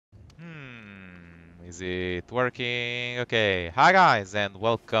Is it working? Okay. Hi guys and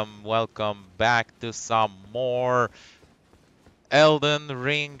welcome back to some more Elden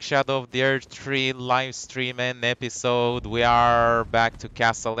Ring Shadow of the Earth 3 live stream and episode. We are back to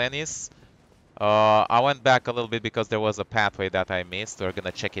Castle Ennis. I went back a little bit because there was a pathway that I missed. We're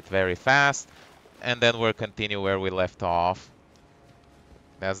gonna check it very fast and then we'll continue where we left off.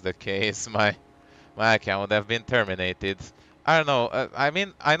 That's the case. My account would have been terminated. I don't know. I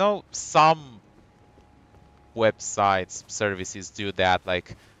mean, I know some websites, services do that,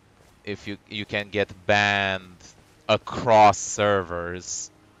 like if you can get banned across servers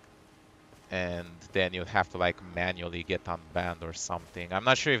and then you have to like manually get unbanned or something. I'm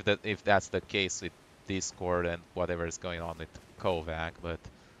not sure if that's the case with Discord and whatever is going on with Kovac, but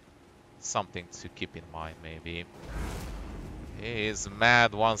something to keep in mind maybe. He is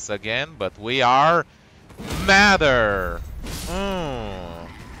mad once again, but we are madder.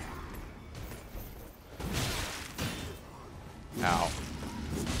 Ow.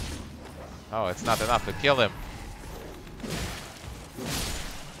 Oh, it's not enough to kill him.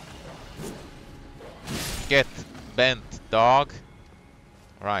 Get bent, dog.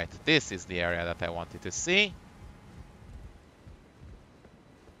 Right, this is the area that I wanted to see.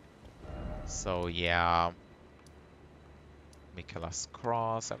 So yeah, Miquella's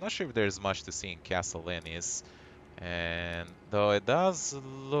Cross. I'm not sure if there's much to see in Castle Ennis. And though it does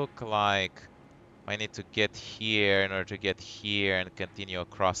look like I need to get here in order to get here and continue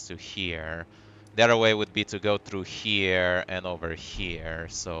across to here. The other way would be to go through here and over here.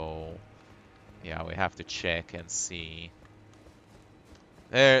 So yeah, we have to check and see.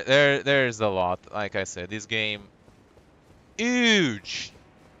 There's a lot. Like I said, this game huge.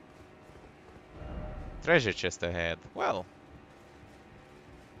 Treasure chest ahead. Well,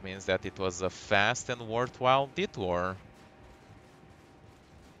 means that it was a fast and worthwhile detour.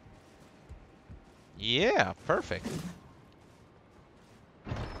 Yeah, perfect.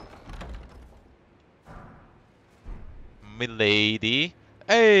 Milady.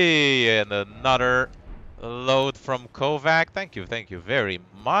 Hey, and another load from Kovac. Thank you very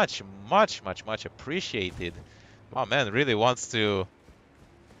much. Much appreciated. Oh man, really wants to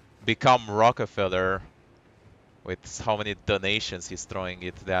become Rockefeller with how many donations he's throwing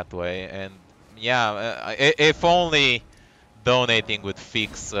it that way. And yeah, if only donating would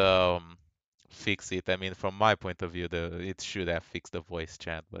fix it. I mean, from my point of view, it should have fixed the voice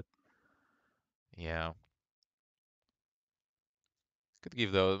chat, but yeah. Could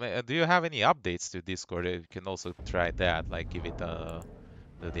give those. Do you have any updates to Discord? You can also try that, like give it the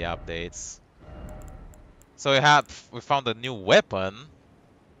updates. So we found a new weapon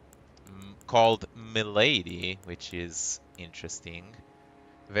called Milady, which is interesting.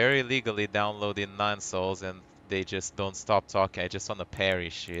 Very legally downloaded 9 souls and they just don't stop talking. I just want to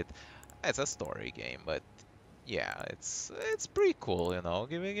perish it. It's a story game, but yeah, it's pretty cool, you know.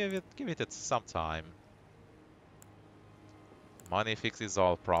 Give it some time. Money fixes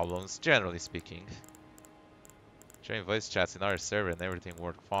all problems, generally speaking. Join voice chats in our server and everything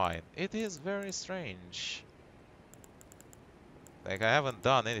worked fine. It is very strange. Like, I haven't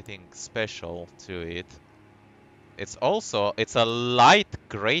done anything special to it. It's a light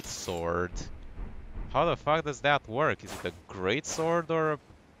greatsword. How the fuck does that work? Is it a greatsword or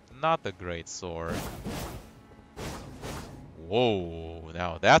not a greatsword? Whoa,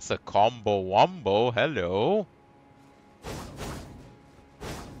 now that's a combo wombo. Hello.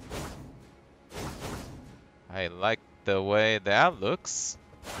 I like the way that looks.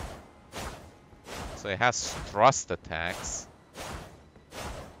 So it has thrust attacks.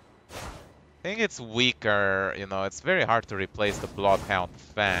 I think it's weaker, you know, it's very hard to replace the Bloodhound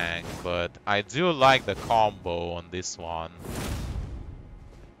Fang, but I do like the combo on this one.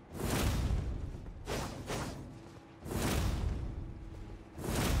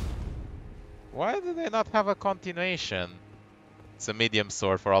 Why do they not have a continuation? It's a medium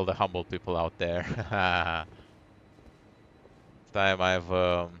sword for all the humble people out there. Time I've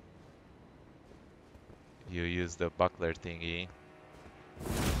you use the buckler thingy.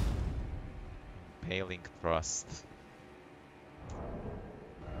 Impaling thrust.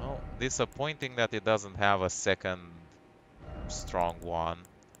 Well, disappointing that it doesn't have a second strong one.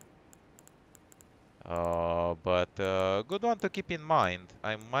 But good one to keep in mind.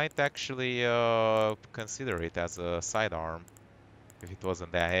 I might actually consider it as a sidearm if it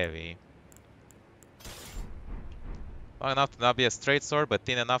wasn't that heavy. Long enough to not be a straight sword, but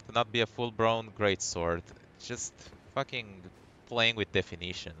thin enough to not be a full-blown great sword. Just fucking playing with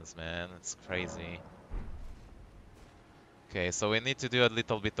definitions, man. It's crazy. Okay, so we need to do a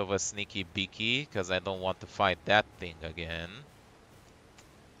little bit of a sneaky beaky, because I don't want to fight that thing again.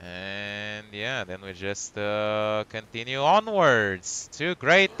 And yeah, then we just continue onwards to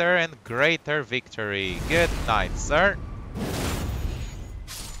greater and greater victory. Good night, sir.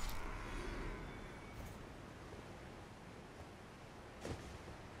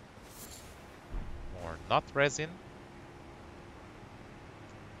 More not resin.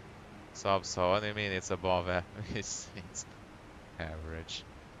 So I mean it's above it's average.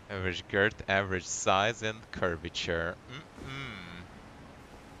 Average girth, average size, and curvature.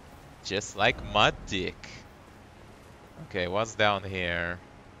 Just like my dick. Okay, what's down here?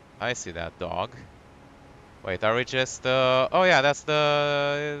 I see that dog. Wait, are we just oh yeah, that's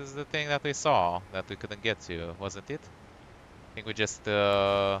the thing that we saw that we couldn't get to, wasn't it? I think we just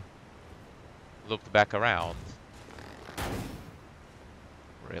looked back around.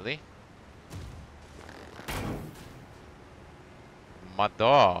 Really? My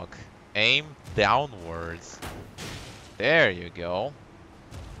dog. Aim downwards. There you go.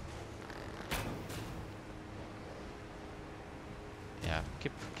 Yeah,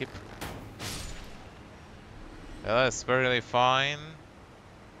 keep. Well, that's perfectly fine.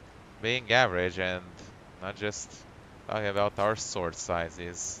 Being average and not just talking about our sword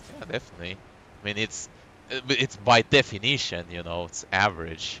sizes. Yeah, definitely. I mean, it's by definition, you know, it's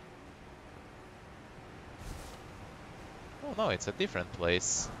average. Oh no, it's a different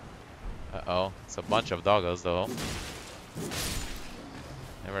place. Uh-oh, it's a bunch of doggos though.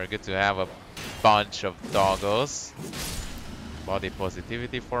 Never good to have a bunch of doggos. Body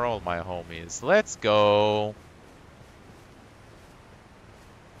positivity for all my homies. Let's go.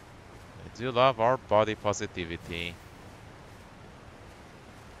 I do love our body positivity.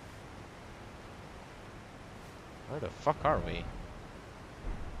 Where the fuck are we?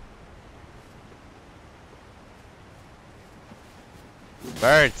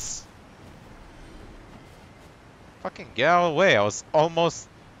 Birds! Fucking get away, I was almost...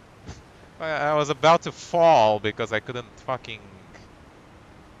 I was about to fall because I couldn't fucking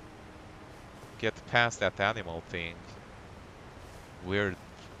get past that animal thing. Weird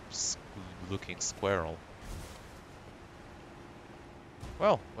looking squirrel.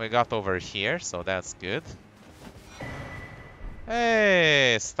 Well, we got over here, so that's good.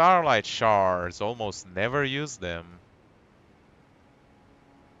 Hey, starlight shards. Almost never use them.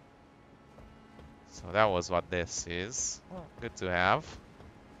 So that was what this is. Well, good to have.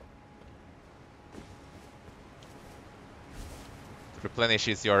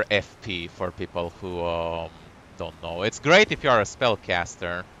 Replenishes your FP for people who don't know. It's great if you are a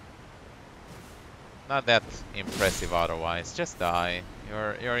spellcaster. Not that impressive otherwise. Just die.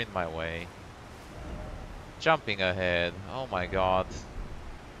 You're in my way. Jumping ahead. Oh my god.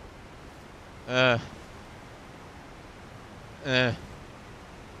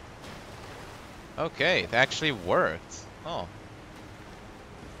 Okay, it actually worked. Oh.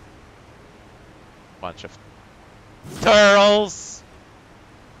 Bunch of turtles!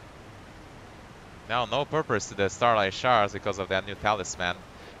 Now no purpose to the Starlight Shards because of that new talisman.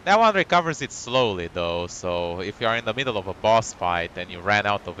 That one recovers it slowly though, so if you are in the middle of a boss fight and you ran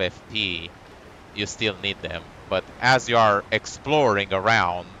out of FP, you still need them. But as you are exploring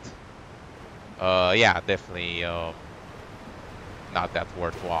around, yeah, definitely not that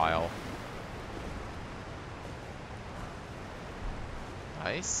worthwhile.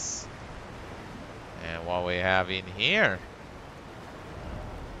 Nice. And what we have in here?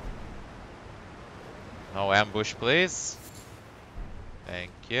 No ambush, please.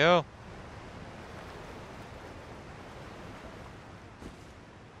 Thank you.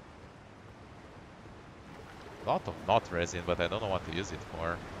 A lot of not resin, but I don't know what to use it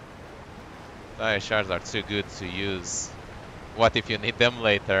for. Dire shards are too good to use. What if you need them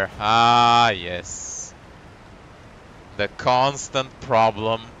later? Ah, yes. The constant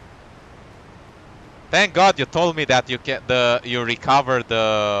problem. Thank God you told me that you recover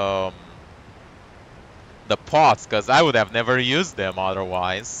the pots, because I would have never used them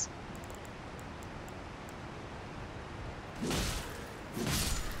otherwise.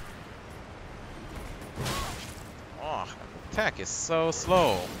 Oh, attack is so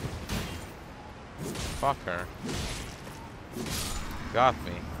slow. Fucker. Got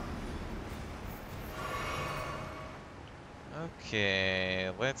me.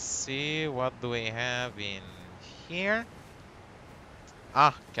 Okay, let's see, what do we have in here?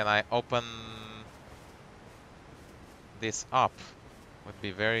 Ah, can I open this up? Would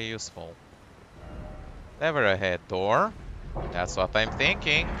be very useful. Never ahead door. That's what I'm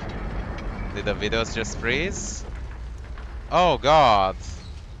thinking. Did the videos just freeze? Oh god.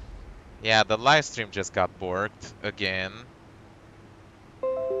 Yeah, the live stream just got borked again.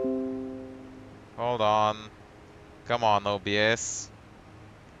 Hold on. Come on, OBS.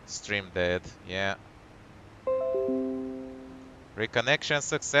 stream dead. Yeah. Reconnection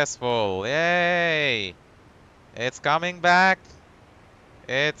successful. Yay! It's coming back.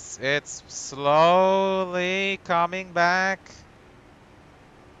 It's slowly coming back.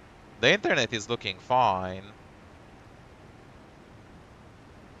 The internet is looking fine.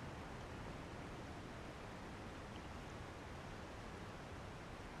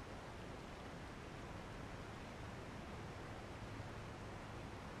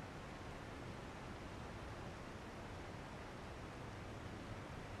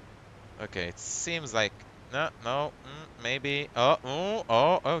 Okay, it seems like no, maybe.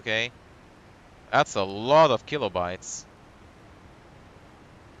 Oh, okay. That's a lot of kilobytes.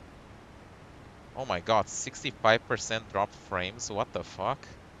 Oh my god, 65% drop frames. What the fuck?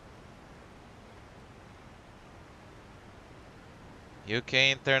 UK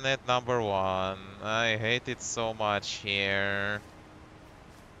internet #1. I hate it so much here.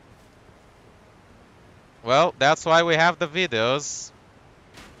 Well, that's why we have the videos.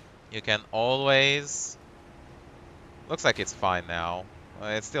 You can always... Looks like it's fine now.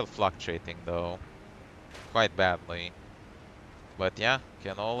 It's still fluctuating though. Quite badly. But yeah, you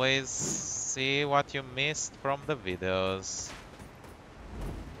can always see what you missed from the videos.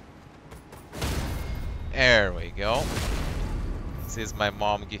 There we go. This is my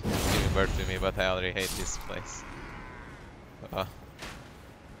mom giving birth to me, but I already hate this place.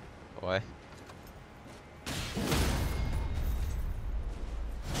 Boy.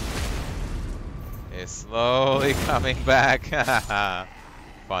 It's slowly coming back.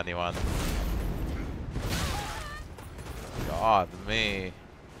 Funny one. God me.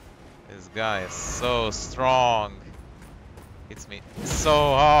 This guy is so strong. Hits me so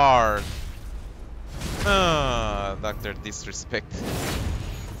hard. Dr. Disrespect.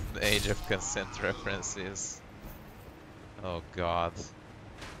 The Age of Consent references. Oh god.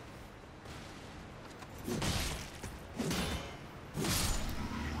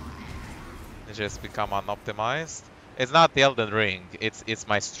 It just become unoptimized. It's not the Elden Ring, it's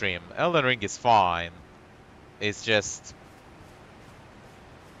my stream. Elden Ring is fine. It's just...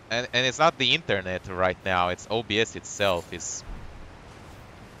 And it's not the internet right now, it's OBS itself is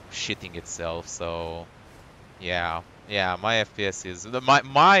shitting itself, so... Yeah, my FPS is...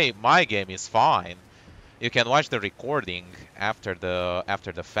 My game is fine. You can watch the recording after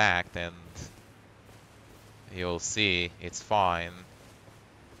the fact and you'll see it's fine.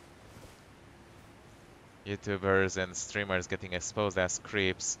 YouTubers and streamers getting exposed as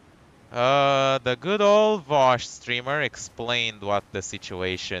creeps. The good old Vosh streamer explained what the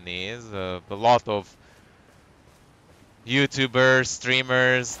situation is. A lot of YouTubers,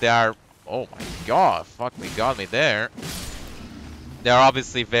 streamers, they are... Oh my god, fuck me, got me there. They're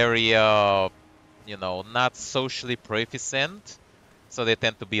obviously very, you know, not socially proficient. So they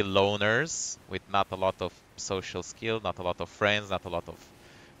tend to be loners with not a lot of social skill, not a lot of friends, not a lot of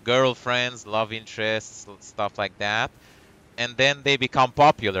girlfriends, love interests, stuff like that. And then they become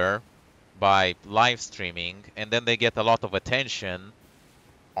popular by live streaming, and then they get a lot of attention,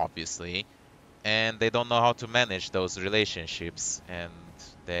 obviously, and they don't know how to manage those relationships, and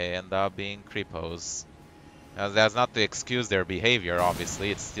they end up being creepos. Now, that's not to excuse their behavior, obviously,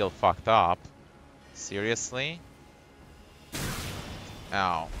 it's still fucked up. Seriously?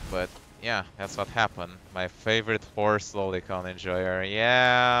 Ow, but yeah, that's what happened. My favorite horse lolicon enjoyer.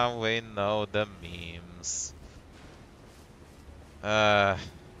 Yeah, we know the memes.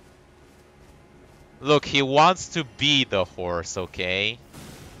 Look, he wants to be the horse, okay?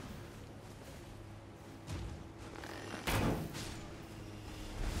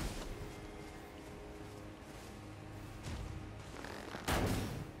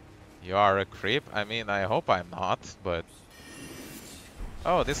 You are a creep? I mean, I hope I'm not, but...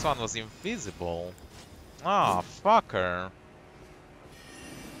 Oh, this one was invisible. Ah, fucker.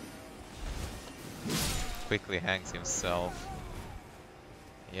 Quickly hangs himself.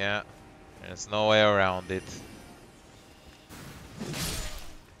 Yeah, there's no way around it.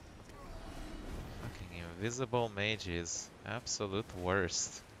 Fucking invisible mages. Absolute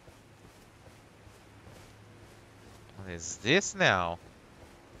worst. What is this now?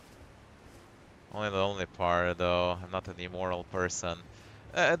 Only the only part, though. I'm not an immoral person.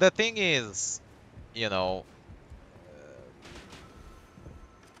 The thing is, you know,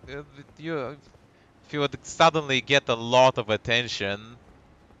 if you would suddenly get a lot of attention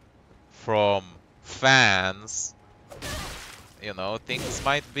from fans, you know, things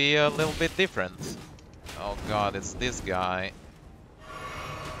might be a little bit different. Oh god, it's this guy.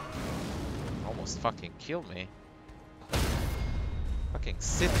 Almost fucking killed me. Fucking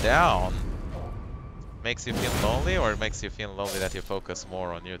sit down. Makes you feel lonely, or it makes you feel lonely that you focus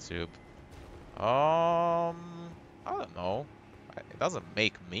more on YouTube? I don't know. It doesn't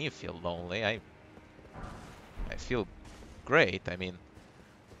make me feel lonely. I feel great. I mean,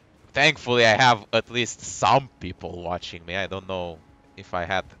 thankfully I have at least some people watching me. I don't know if I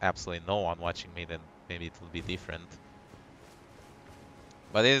had absolutely no one watching me, then maybe it would be different.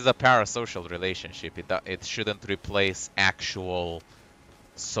 But it is a parasocial relationship. It shouldn't replace actual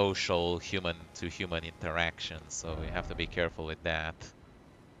social human-to-human interaction, so you have to be careful with that.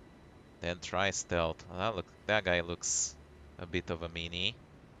 Then try stealth. Well, look, that guy looks a bit of a meanie.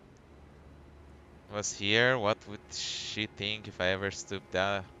 Was here? What would she think if I ever stooped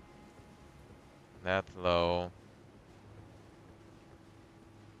that low?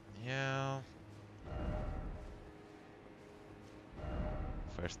 Yeah.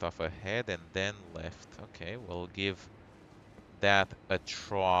 First off ahead and then left. Okay, we'll give that a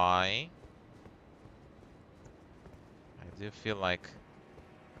try. I do feel like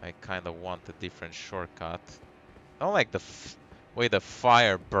I kind of want a different shortcut. I don't like the way the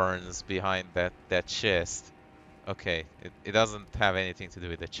fire burns behind that chest. Okay, it doesn't have anything to do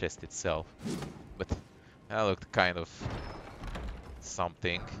with the chest itself, but that looked kind of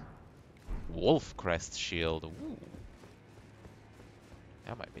something. Wolf crest shield. Ooh.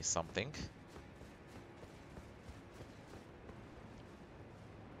 That might be something.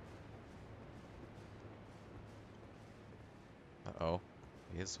 Uh-oh.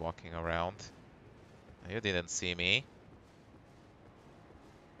 He is walking around. You didn't see me.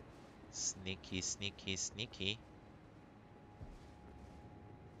 Sneaky, sneaky, sneaky.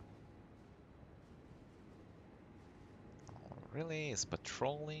 Oh, really? Is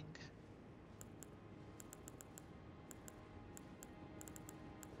patrolling?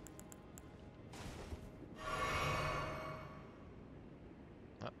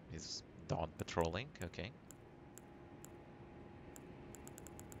 Oh, he's dawn patrolling. Okay.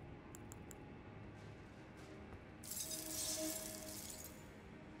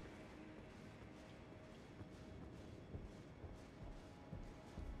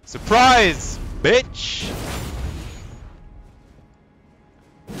 Surprise, bitch!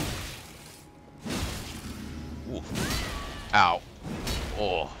 Ooh. Ow.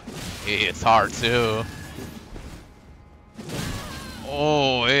 Oh, it's hard too.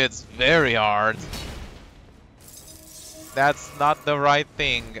 Oh, it's very hard. That's not the right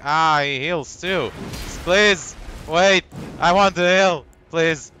thing. Ah, he heals too. Please, wait. I want to heal.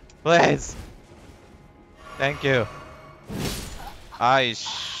 Please, please. Thank you. I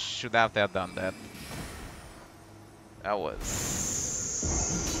should have done that. That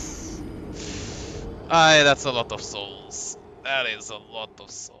was... that's a lot of souls. That is a lot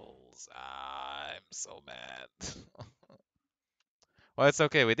of souls. I'm so mad. Well, it's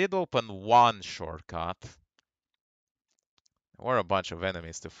okay. We did open one shortcut. There were a bunch of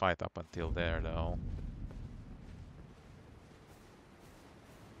enemies to fight up until there, though.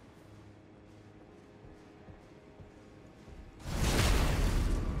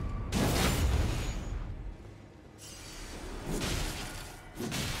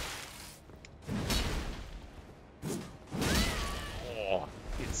 Oh,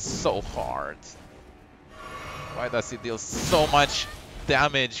 it's so hard. Why does he deal so much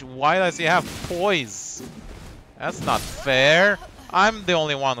damage? Why does he have poise? That's not fair. I'm the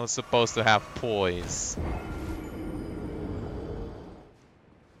only one who's supposed to have poise.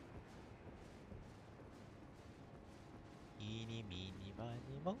 Eeny, meeny,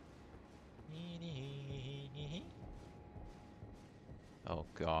 miny, mo. Oh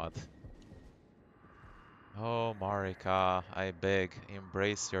god. Oh Marika, I beg,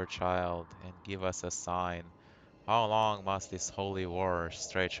 embrace your child and give us a sign. How long must this holy war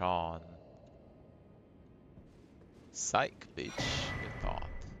stretch on? Psych, bitch, you thought.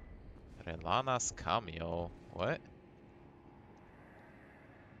 Relana's cameo. What?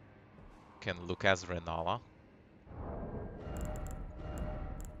 Can look as Renala.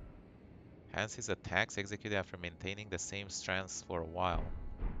 Hence his attacks executed after maintaining the same stance for a while.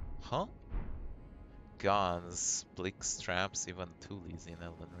 Huh? Guns, blick straps, even toolies in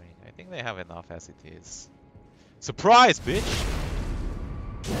Elden Ring. I think they have enough as it is. Surprise, bitch!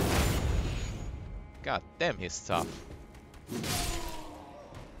 God damn, he's tough.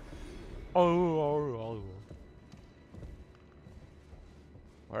 Oh.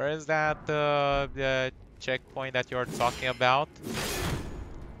 Where is that the checkpoint that you're talking about?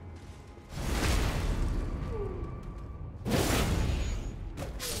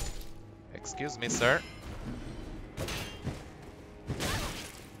 Excuse me, sir.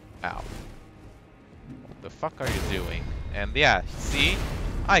 Ow. What the fuck are you doing? And yeah, see?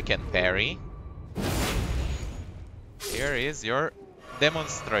 I can parry. here is your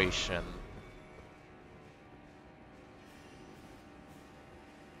demonstration.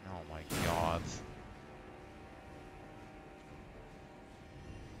 Oh my god.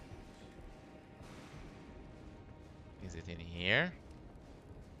 Is it in here?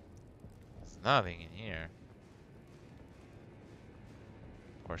 There's nothing in here.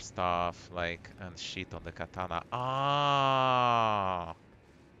 Or stuff like and shit on the katana. Ah,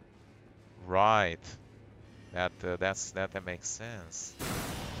 right. That makes sense.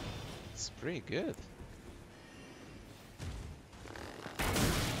 It's pretty good.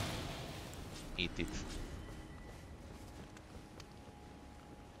 Eat it.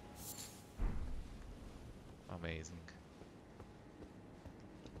 Amazing.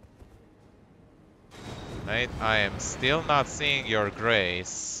 Mate, I am still not seeing your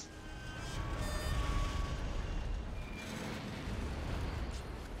grace.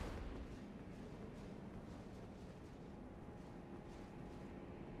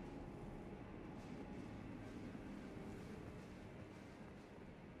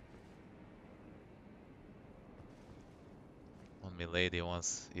 On Milady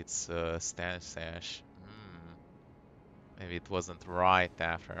wants its stash. Maybe it wasn't right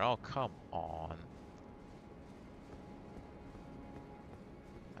after. Oh, come on.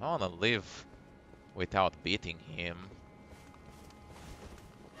 I wanna live without beating him.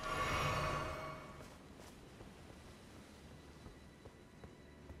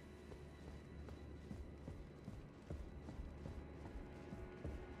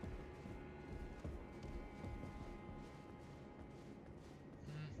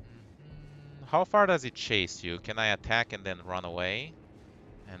 How far does it chase you? Can I attack and then run away?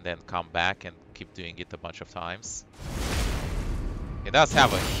 And then come back and keep doing it a bunch of times? It does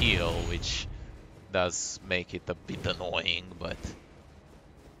have a heal, which does make it a bit annoying, but...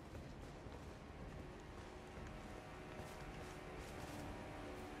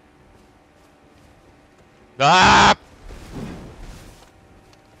 Ah!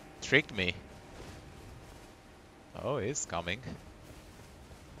 Tricked me. Oh, he's coming.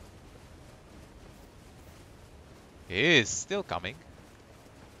 He is still coming.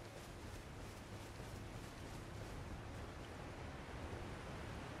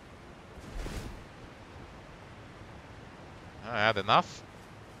 I had enough.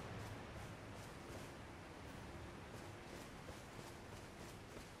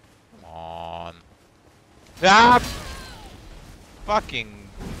 Come on. Ah! Fucking...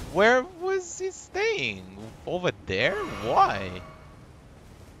 Where was he staying? Over there? Why?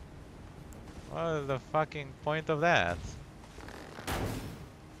 What is the fucking point of that?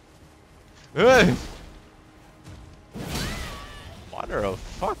 Ugh! Mother of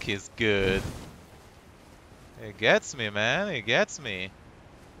fuck is good. It gets me, man. It gets me.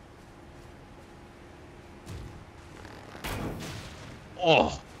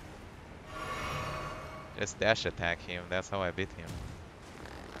 Oh! Just dash attack him. That's how I beat him.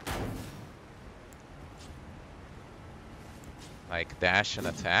 Like dash and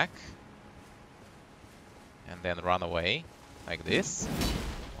attack. And then run away. Like this.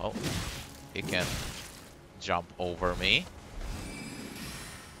 Well, he can jump over me.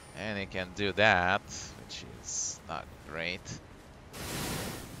 And he can do that, which is not great.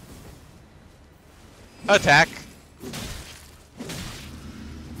 Attack!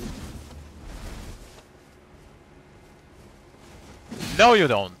 No, you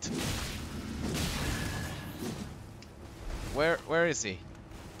don't! Where is he?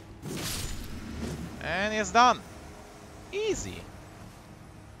 And he's done! Easy!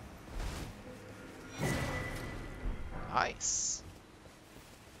 Nice!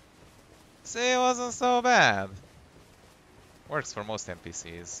 See, it wasn't so bad. Works for most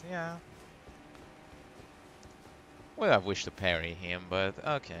NPCs, yeah. Would have wished to parry him, but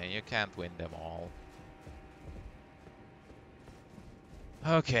okay, you can't win them all.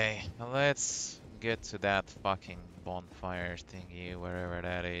 Okay, let's get to that fucking bonfire thingy, wherever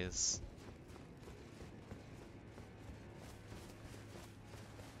that is.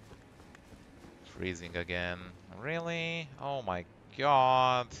 Freezing again. Really? Oh my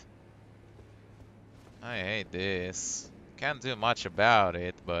god. I hate this. Can't do much about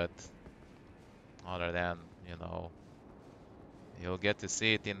it, but other than, you know, you'll get to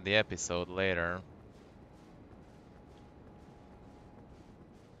see it in the episode later.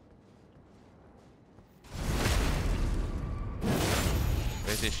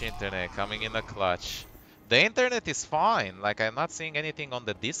 British internet coming in a clutch. The internet is fine. Like, I'm not seeing anything on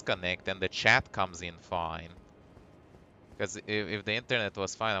the disconnect and the chat comes in fine. Because if the internet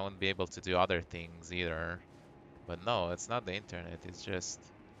was fine, I wouldn't be able to do other things either. But no, it's not the internet, it's just...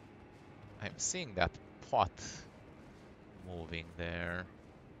 I'm seeing that pot. moving there.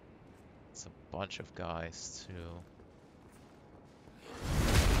 It's a bunch of guys too.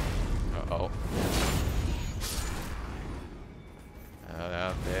 Uh-oh.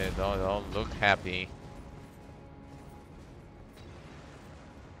 They don't look happy.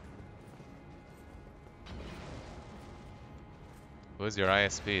 Who's your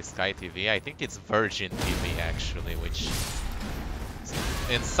ISP? Sky TV? I think it's Virgin TV actually, which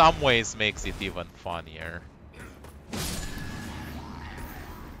in some ways makes it even funnier.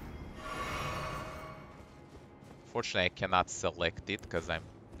 Fortunately, I cannot select it because I'm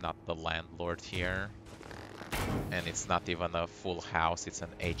not the landlord here. And it's not even a full house, it's an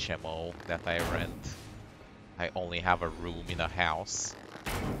HMO that I rent. I only have a room in a house.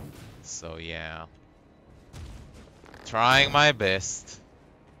 So yeah. Trying my best.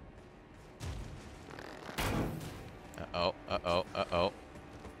 Uh-oh, uh-oh, uh-oh.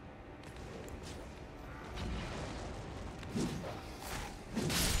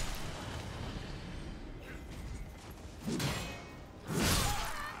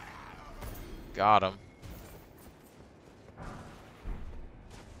 Got him.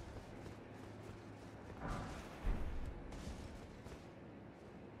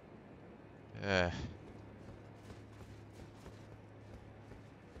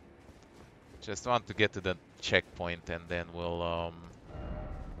 Just want to get to the checkpoint and then we'll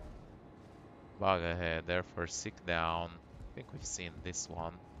bug ahead. Therefore, seek down. I think we've seen this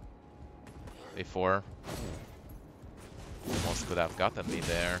one before. Almost could have gotten me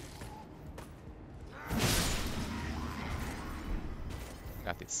there.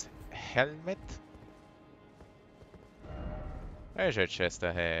 Got its helmet. Treasure chest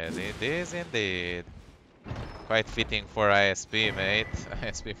ahead. It is indeed. Quite fitting for ISP, mate.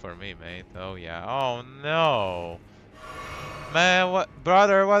 ISP for me, mate. Oh yeah. Oh no! Man, what,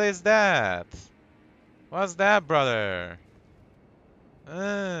 brother? What is that? What's that, brother?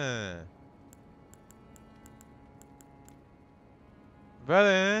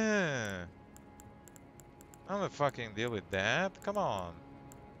 Brother. I'm gonna fucking deal with that. Come on.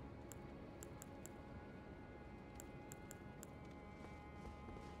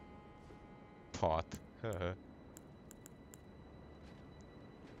 Pot. I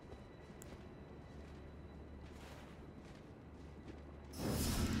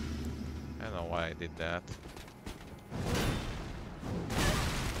don't know why I did that.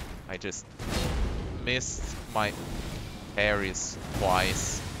 I just missed my parries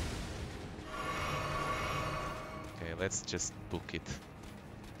twice. Okay, let's just book it.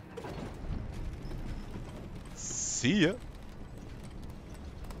 See ya!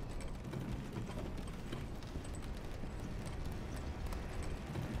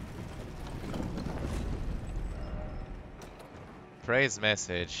 Praise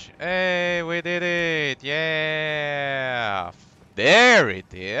message. Hey, we did it! Yeah! There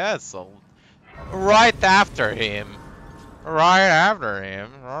it is! So, right after him! Right after him!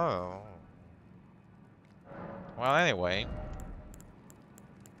 Oh. Well, anyway.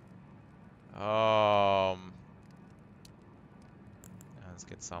 Let's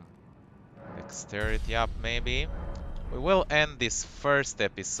get some dexterity up, maybe. We will end this first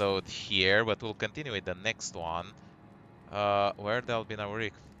episode here, but we'll continue with the next one. Where the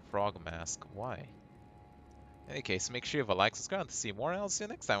albinauric frog mask? Why? In any case, make sure you have a like, subscribe to see more, and I'll see you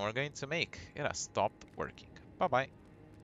next time. We're going to make it stop working. Bye bye.